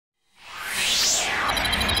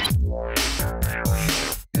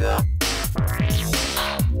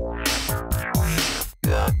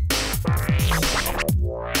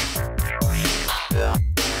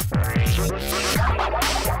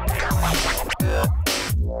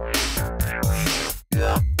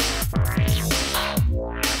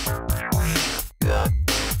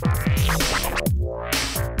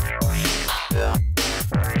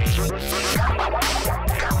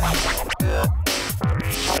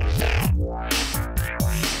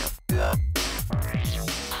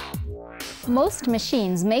Most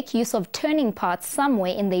machines make use of turning parts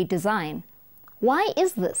somewhere in their design. Why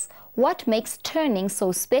is this? What makes turning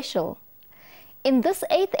so special? In this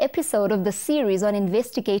 8th episode of the series on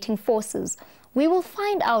investigating forces, we will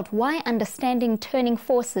find out why understanding turning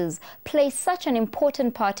forces plays such an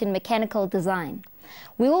important part in mechanical design.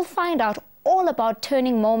 We will find out all about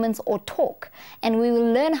turning moments or torque, and we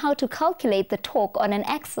will learn how to calculate the torque on an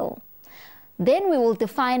axle. Then we will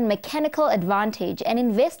define mechanical advantage and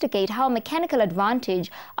investigate how mechanical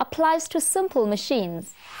advantage applies to simple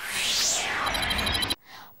machines.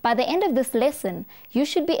 By the end of this lesson, you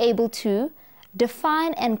should be able to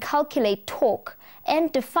define and calculate torque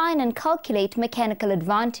and define and calculate mechanical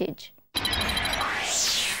advantage.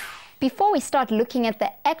 Before we start looking at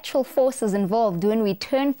the actual forces involved when we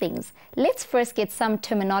turn things, let's first get some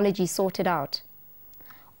terminology sorted out.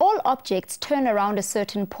 All objects turn around a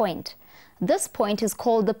certain point. This point is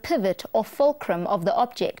called the pivot or fulcrum of the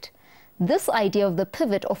object. This idea of the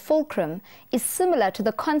pivot or fulcrum is similar to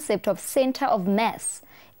the concept of center of mass.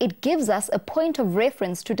 It gives us a point of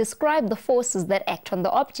reference to describe the forces that act on the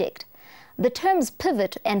object. The terms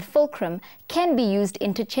pivot and fulcrum can be used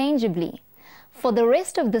interchangeably. For the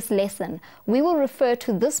rest of this lesson, we will refer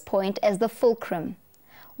to this point as the fulcrum.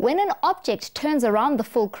 When an object turns around the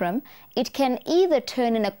fulcrum, it can either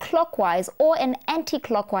turn in a clockwise or an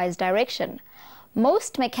anti-clockwise direction.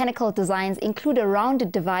 Most mechanical designs include a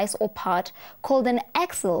rounded device or part called an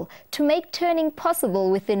axle to make turning possible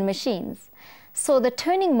within machines. So the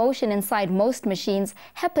turning motion inside most machines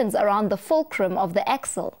happens around the fulcrum of the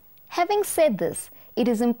axle. Having said this, it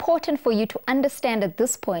is important for you to understand at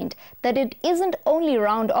this point that it isn't only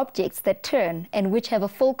round objects that turn and which have a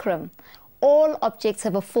fulcrum. All objects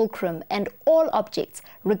have a fulcrum, and all objects,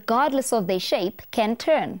 regardless of their shape, can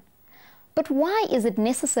turn. But why is it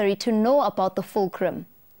necessary to know about the fulcrum?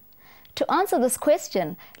 To answer this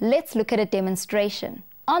question, let's look at a demonstration.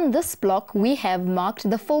 On this block, we have marked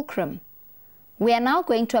the fulcrum. We are now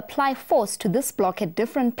going to apply force to this block at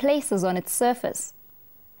different places on its surface.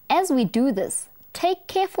 As we do this, take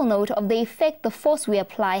careful note of the effect the force we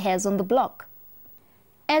apply has on the block.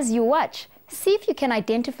 As you watch, see if you can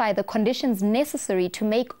identify the conditions necessary to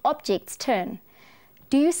make objects turn.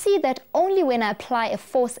 Do you see that only when I apply a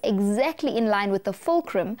force exactly in line with the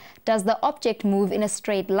fulcrum does the object move in a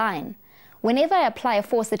straight line? Whenever I apply a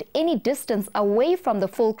force at any distance away from the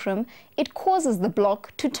fulcrum, it causes the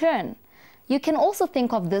block to turn. You can also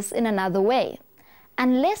think of this in another way.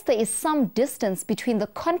 Unless there is some distance between the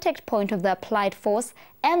contact point of the applied force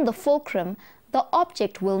and the fulcrum, the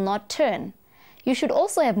object will not turn. You should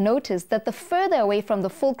also have noticed that the further away from the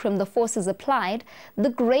fulcrum the force is applied, the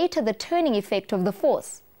greater the turning effect of the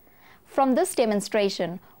force. From this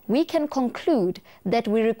demonstration, we can conclude that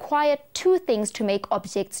we require two things to make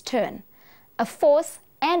objects turn: a force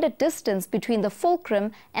and a distance between the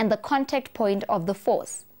fulcrum and the contact point of the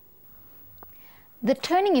force. The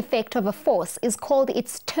turning effect of a force is called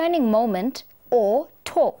its turning moment or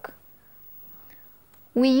torque.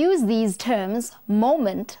 We use these terms,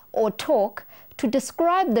 moment or torque, to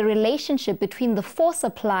describe the relationship between the force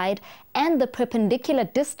applied and the perpendicular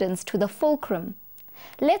distance to the fulcrum.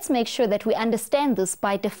 Let's make sure that we understand this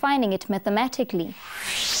by defining it mathematically.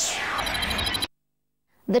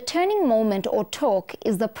 The turning moment or torque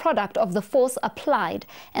is the product of the force applied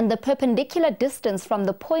and the perpendicular distance from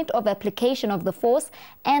the point of application of the force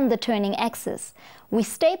and the turning axis. We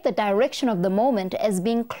state the direction of the moment as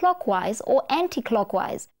being clockwise or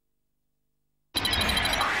anti-clockwise.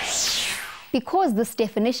 Because this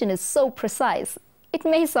definition is so precise, it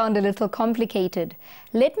may sound a little complicated.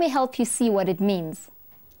 Let me help you see what it means.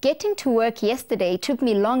 Getting to work yesterday took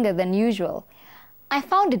me longer than usual. I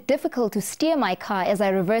found it difficult to steer my car as I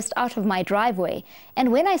reversed out of my driveway,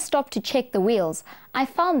 and when I stopped to check the wheels, I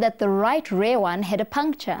found that the right rear one had a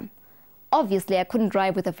puncture. Obviously, I couldn't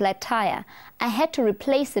drive with a flat tire. I had to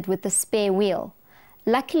replace it with the spare wheel.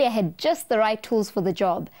 Luckily, I had just the right tools for the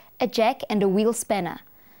job, a jack and a wheel spanner.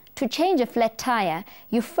 To change a flat tire,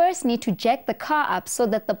 you first need to jack the car up so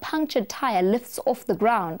that the punctured tire lifts off the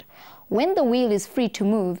ground. When the wheel is free to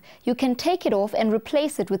move, you can take it off and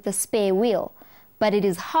replace it with the spare wheel. But it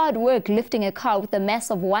is hard work lifting a car with a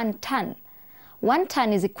mass of 1 ton. 1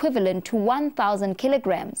 ton is equivalent to 1,000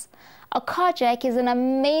 kilograms. A car jack is an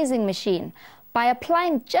amazing machine. By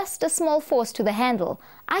applying just a small force to the handle,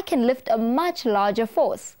 I can lift a much larger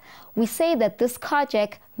force. We say that this car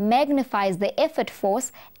jack magnifies the effort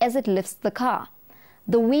force as it lifts the car.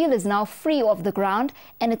 The wheel is now free of the ground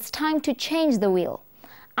and it's time to change the wheel.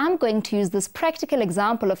 I'm going to use this practical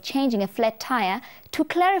example of changing a flat tire to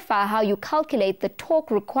clarify how you calculate the torque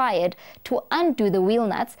required to undo the wheel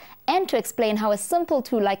nuts and to explain how a simple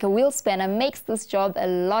tool like a wheel spanner makes this job a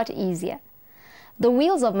lot easier. The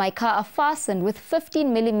wheels of my car are fastened with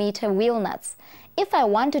 15mm wheel nuts. If I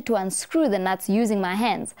wanted to unscrew the nuts using my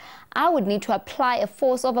hands, I would need to apply a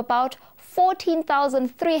force of about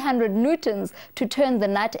 14,300 newtons to turn the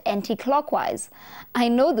nut anti-clockwise. I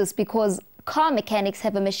know this because car mechanics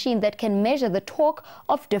have a machine that can measure the torque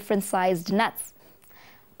of different sized nuts.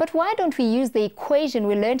 But why don't we use the equation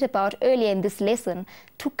we learnt about earlier in this lesson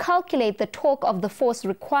to calculate the torque of the force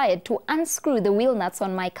required to unscrew the wheel nuts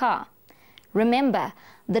on my car? Remember,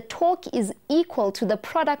 the torque is equal to the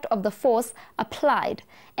product of the force applied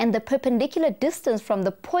and the perpendicular distance from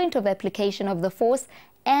the point of application of the force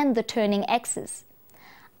and the turning axis.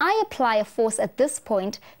 I apply a force at this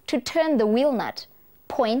point to turn the wheel nut,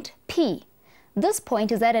 point P. This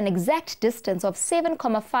point is at an exact distance of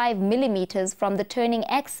 7.5 millimeters from the turning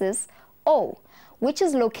axis, O, which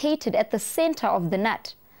is located at the center of the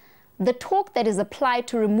nut. The torque that is applied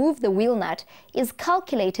to remove the wheel nut is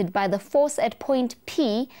calculated by the force at point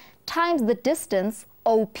P times the distance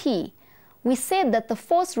OP. We said that the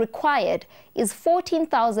force required is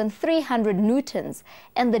 14,300 newtons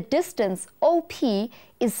and the distance OP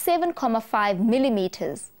is 7.5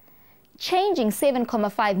 millimeters. Changing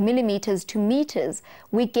 7.5 millimeters to meters,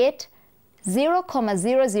 we get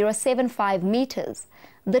 0.0075 meters.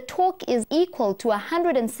 The torque is equal to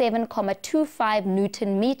 107.25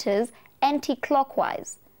 Newton meters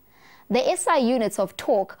anti-clockwise. The SI units of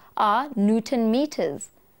torque are Newton meters.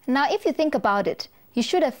 Now, if you think about it, you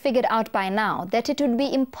should have figured out by now that it would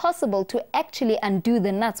be impossible to actually undo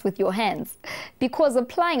the nuts with your hands, because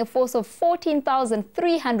applying a force of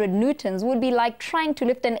 14,300 newtons would be like trying to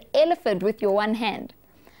lift an elephant with your one hand.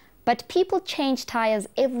 But people change tires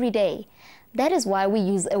every day. That is why we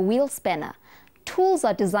use a wheel spanner. Tools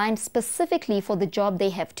are designed specifically for the job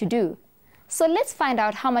they have to do. So let's find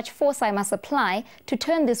out how much force I must apply to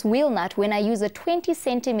turn this wheel nut when I use a 20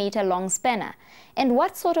 centimeter long spanner, and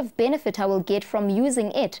what sort of benefit I will get from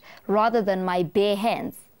using it rather than my bare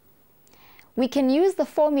hands. We can use the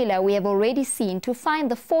formula we have already seen to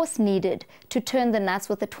find the force needed to turn the nuts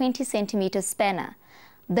with a 20 centimeter spanner.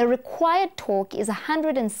 The required torque is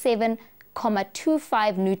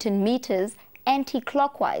 107.25 Newton meters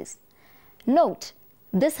anti-clockwise. Note,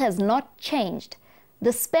 this has not changed.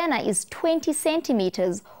 The spanner is 20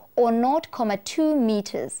 centimeters or 0.2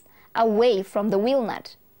 meters away from the wheel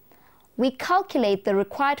nut. We calculate the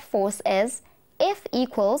required force as F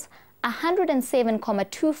equals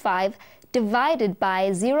 107.25 divided by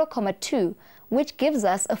 0.2, which gives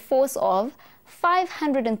us a force of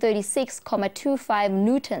 536.25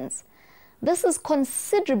 newtons. This is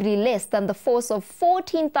considerably less than the force of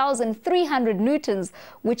 14,300 newtons,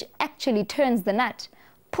 which actually turns the nut.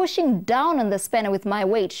 Pushing down on the spanner with my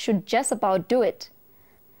weight should just about do it.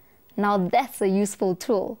 Now that's a useful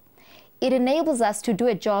tool. It enables us to do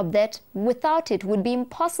a job that without it would be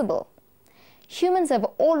impossible. Humans have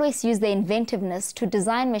always used their inventiveness to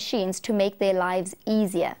design machines to make their lives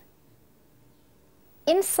easier.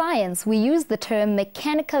 In science, we use the term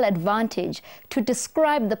mechanical advantage to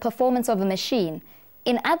describe the performance of a machine.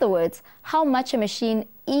 In other words, how much a machine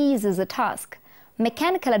eases a task.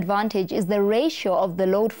 Mechanical advantage is the ratio of the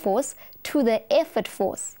load force to the effort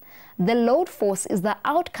force. The load force is the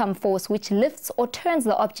outcome force which lifts or turns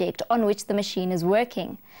the object on which the machine is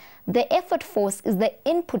working. The effort force is the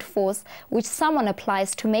input force which someone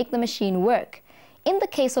applies to make the machine work. In the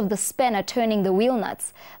case of the spanner turning the wheel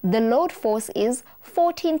nuts, the load force is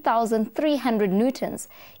 14,300 newtons.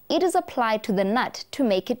 It is applied to the nut to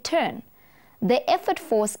make it turn. The effort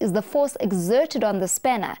force is the force exerted on the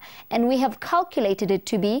spanner, and we have calculated it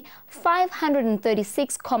to be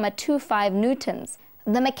 536.25 newtons.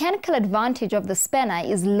 The mechanical advantage of the spanner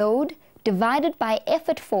is load divided by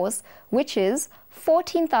effort force, which is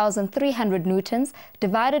 14,300 newtons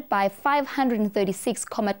divided by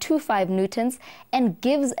 536.25 newtons, and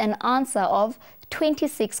gives an answer of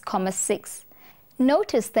 26.6.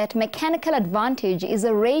 Notice that mechanical advantage is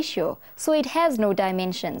a ratio, so it has no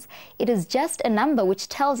dimensions. It is just a number which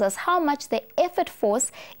tells us how much the effort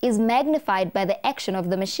force is magnified by the action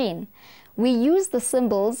of the machine. We use the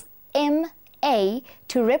symbols MA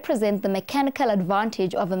to represent the mechanical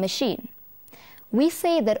advantage of a machine. We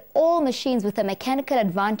say that all machines with a mechanical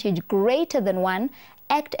advantage greater than 1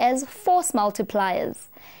 act as force multipliers.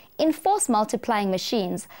 In force multiplying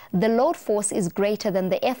machines, the load force is greater than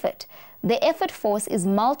the effort. The effort force is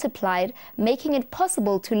multiplied, making it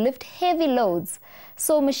possible to lift heavy loads.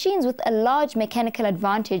 So machines with a large mechanical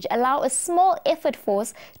advantage allow a small effort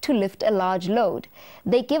force to lift a large load.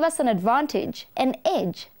 They give us an advantage, an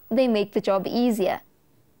edge. They make the job easier.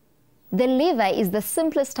 The lever is the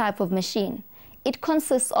simplest type of machine. It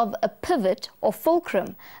consists of a pivot or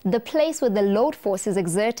fulcrum, the place where the load force is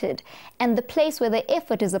exerted, and the place where the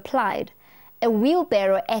effort is applied. A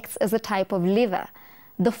wheelbarrow acts as a type of lever.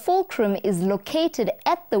 The fulcrum is located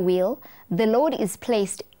at the wheel, the load is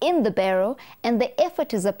placed in the barrow, and the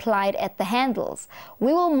effort is applied at the handles.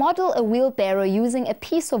 We will model a wheelbarrow using a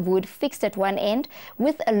piece of wood fixed at one end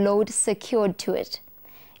with a load secured to it.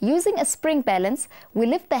 Using a spring balance, we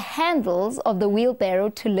lift the handles of the wheelbarrow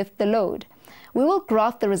to lift the load. We will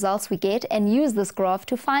graph the results we get and use this graph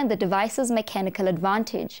to find the device's mechanical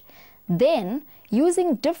advantage. Then,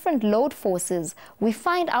 using different load forces, we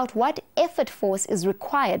find out what effort force is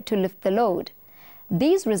required to lift the load.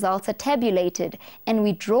 These results are tabulated, and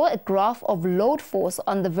we draw a graph of load force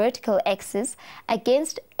on the vertical axis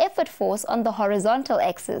against effort force on the horizontal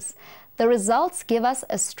axis. The results give us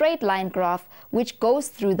a straight line graph which goes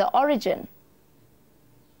through the origin.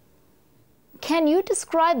 Can you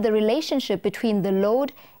describe the relationship between the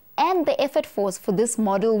load and the effort force for this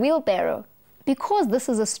model wheelbarrow? Because this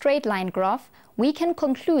is a straight line graph, we can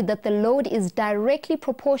conclude that the load is directly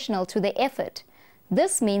proportional to the effort.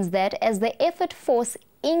 This means that as the effort force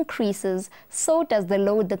increases, so does the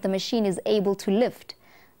load that the machine is able to lift.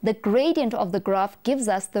 The gradient of the graph gives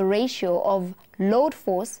us the ratio of load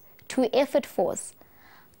force to effort force.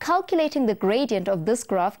 Calculating the gradient of this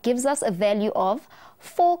graph gives us a value of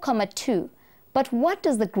 4,2. But what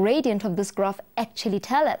does the gradient of this graph actually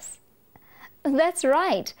tell us? That's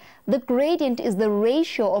right. The gradient is the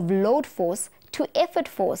ratio of load force to effort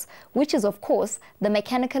force, which is, of course, the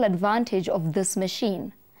mechanical advantage of this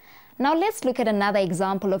machine. Now let's look at another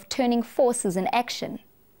example of turning forces in action.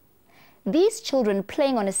 These children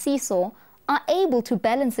playing on a seesaw are able to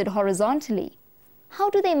balance it horizontally. How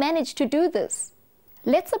do they manage to do this?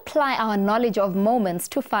 Let's apply our knowledge of moments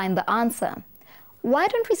to find the answer. Why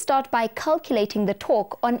don't we start by calculating the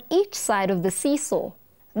torque on each side of the seesaw?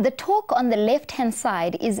 The torque on the left-hand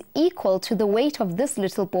side is equal to the weight of this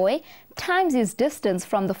little boy times his distance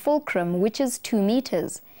from the fulcrum, which is 2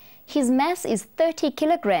 meters. His mass is 30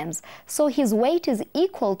 kilograms, so his weight is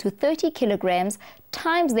equal to 30 kilograms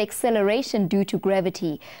times the acceleration due to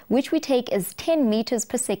gravity, which we take as 10 meters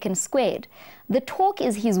per second squared. The torque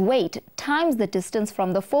is his weight times the distance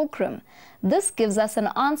from the fulcrum. This gives us an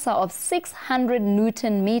answer of 600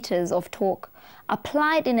 Newton meters of torque,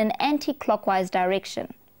 applied in an anti-clockwise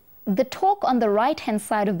direction. The torque on the right-hand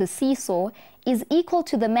side of the seesaw is equal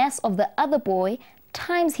to the mass of the other boy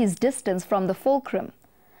times his distance from the fulcrum.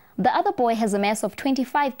 The other boy has a mass of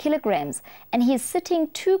 25 kilograms and he is sitting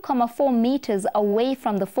 2,4 meters away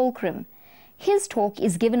from the fulcrum. His torque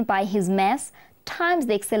is given by his mass times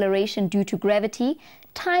the acceleration due to gravity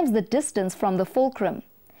times the distance from the fulcrum.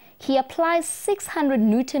 He applies 600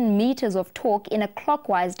 Newton meters of torque in a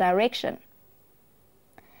clockwise direction.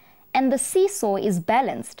 And the seesaw is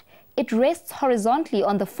balanced. It rests horizontally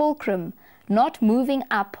on the fulcrum, not moving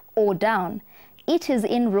up or down. It is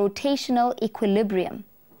in rotational equilibrium.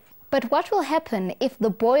 But what will happen if the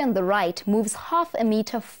boy on the right moves half a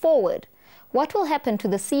meter forward? What will happen to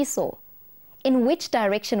the seesaw? In which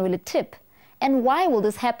direction will it tip? And why will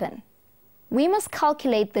this happen? We must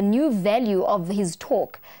calculate the new value of his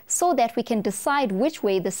torque so that we can decide which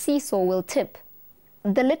way the seesaw will tip.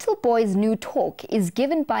 The little boy's new torque is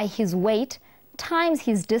given by his weight times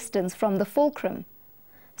his distance from the fulcrum.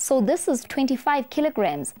 So this is 25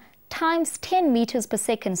 kilograms times 10 meters per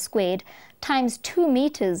second squared times 2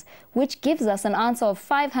 meters, which gives us an answer of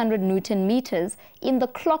 500 Newton meters in the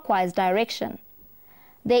clockwise direction.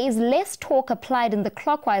 There is less torque applied in the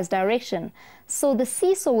clockwise direction, so the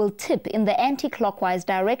seesaw will tip in the anti-clockwise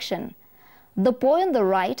direction. The boy on the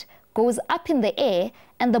right goes up in the air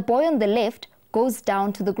and the boy on the left goes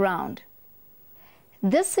down to the ground.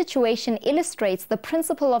 This situation illustrates the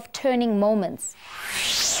principle of turning moments.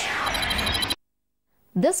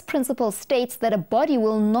 This principle states that a body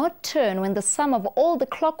will not turn when the sum of all the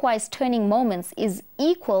clockwise turning moments is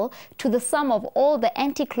equal to the sum of all the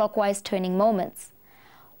anti-clockwise turning moments.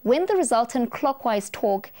 When the resultant clockwise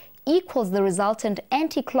torque equals the resultant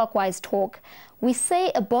anti-clockwise torque, we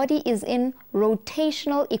say a body is in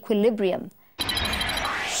rotational equilibrium.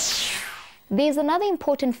 There's another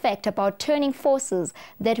important fact about turning forces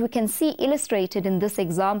that we can see illustrated in this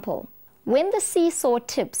example. When the seesaw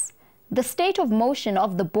tips, the state of motion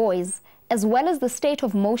of the boys as well as the state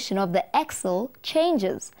of motion of the axle,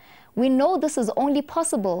 changes. We know this is only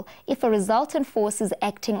possible if a resultant force is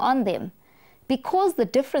acting on them. Because the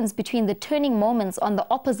difference between the turning moments on the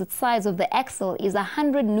opposite sides of the axle is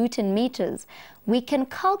 100 Newton meters, we can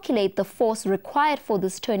calculate the force required for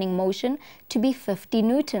this turning motion to be 50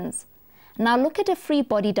 newtons. Now look at a free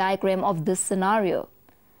body diagram of this scenario.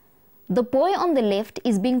 The boy on the left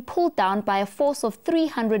is being pulled down by a force of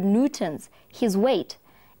 300 newtons, his weight,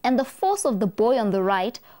 and the force of the boy on the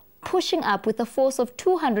right, pushing up with a force of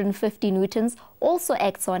 250 newtons, also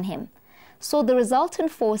acts on him. So the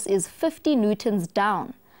resultant force is 50 newtons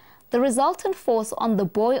down. The resultant force on the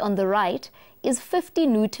boy on the right is 50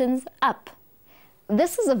 newtons up.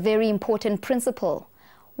 This is a very important principle.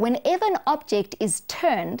 Whenever an object is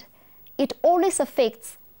turned, it always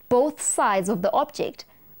affects both sides of the object.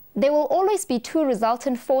 There will always be two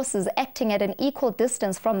resultant forces acting at an equal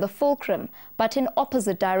distance from the fulcrum, but in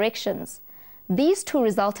opposite directions. These two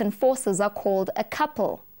resultant forces are called a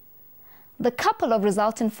couple. The couple of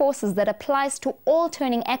resultant forces that applies to all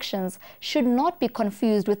turning actions should not be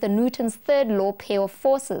confused with the Newton's third law pair of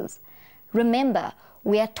forces. Remember,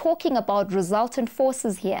 we are talking about resultant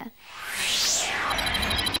forces here.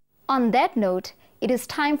 On that note, it is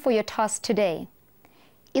time for your task today.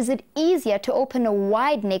 Is it easier to open a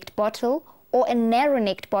wide-necked bottle or a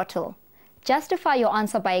narrow-necked bottle? Justify your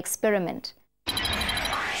answer by experiment.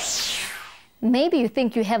 Maybe you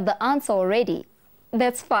think you have the answer already.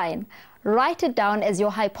 That's fine. Write it down as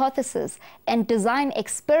your hypothesis and design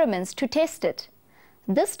experiments to test it.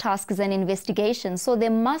 This task is an investigation, so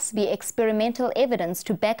there must be experimental evidence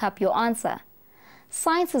to back up your answer.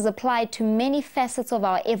 Science is applied to many facets of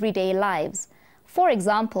our everyday lives. For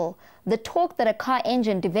example, the torque that a car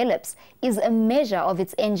engine develops is a measure of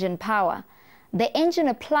its engine power. The engine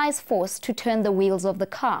applies force to turn the wheels of the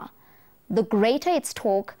car. The greater its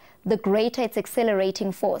torque, the greater its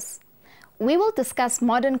accelerating force. We will discuss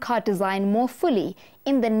modern car design more fully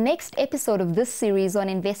in the next episode of this series on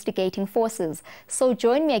investigating forces. So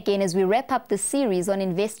join me again as we wrap up this series on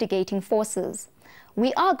investigating forces.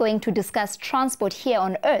 We are going to discuss transport here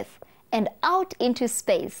on Earth and out into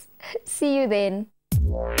space. See you then.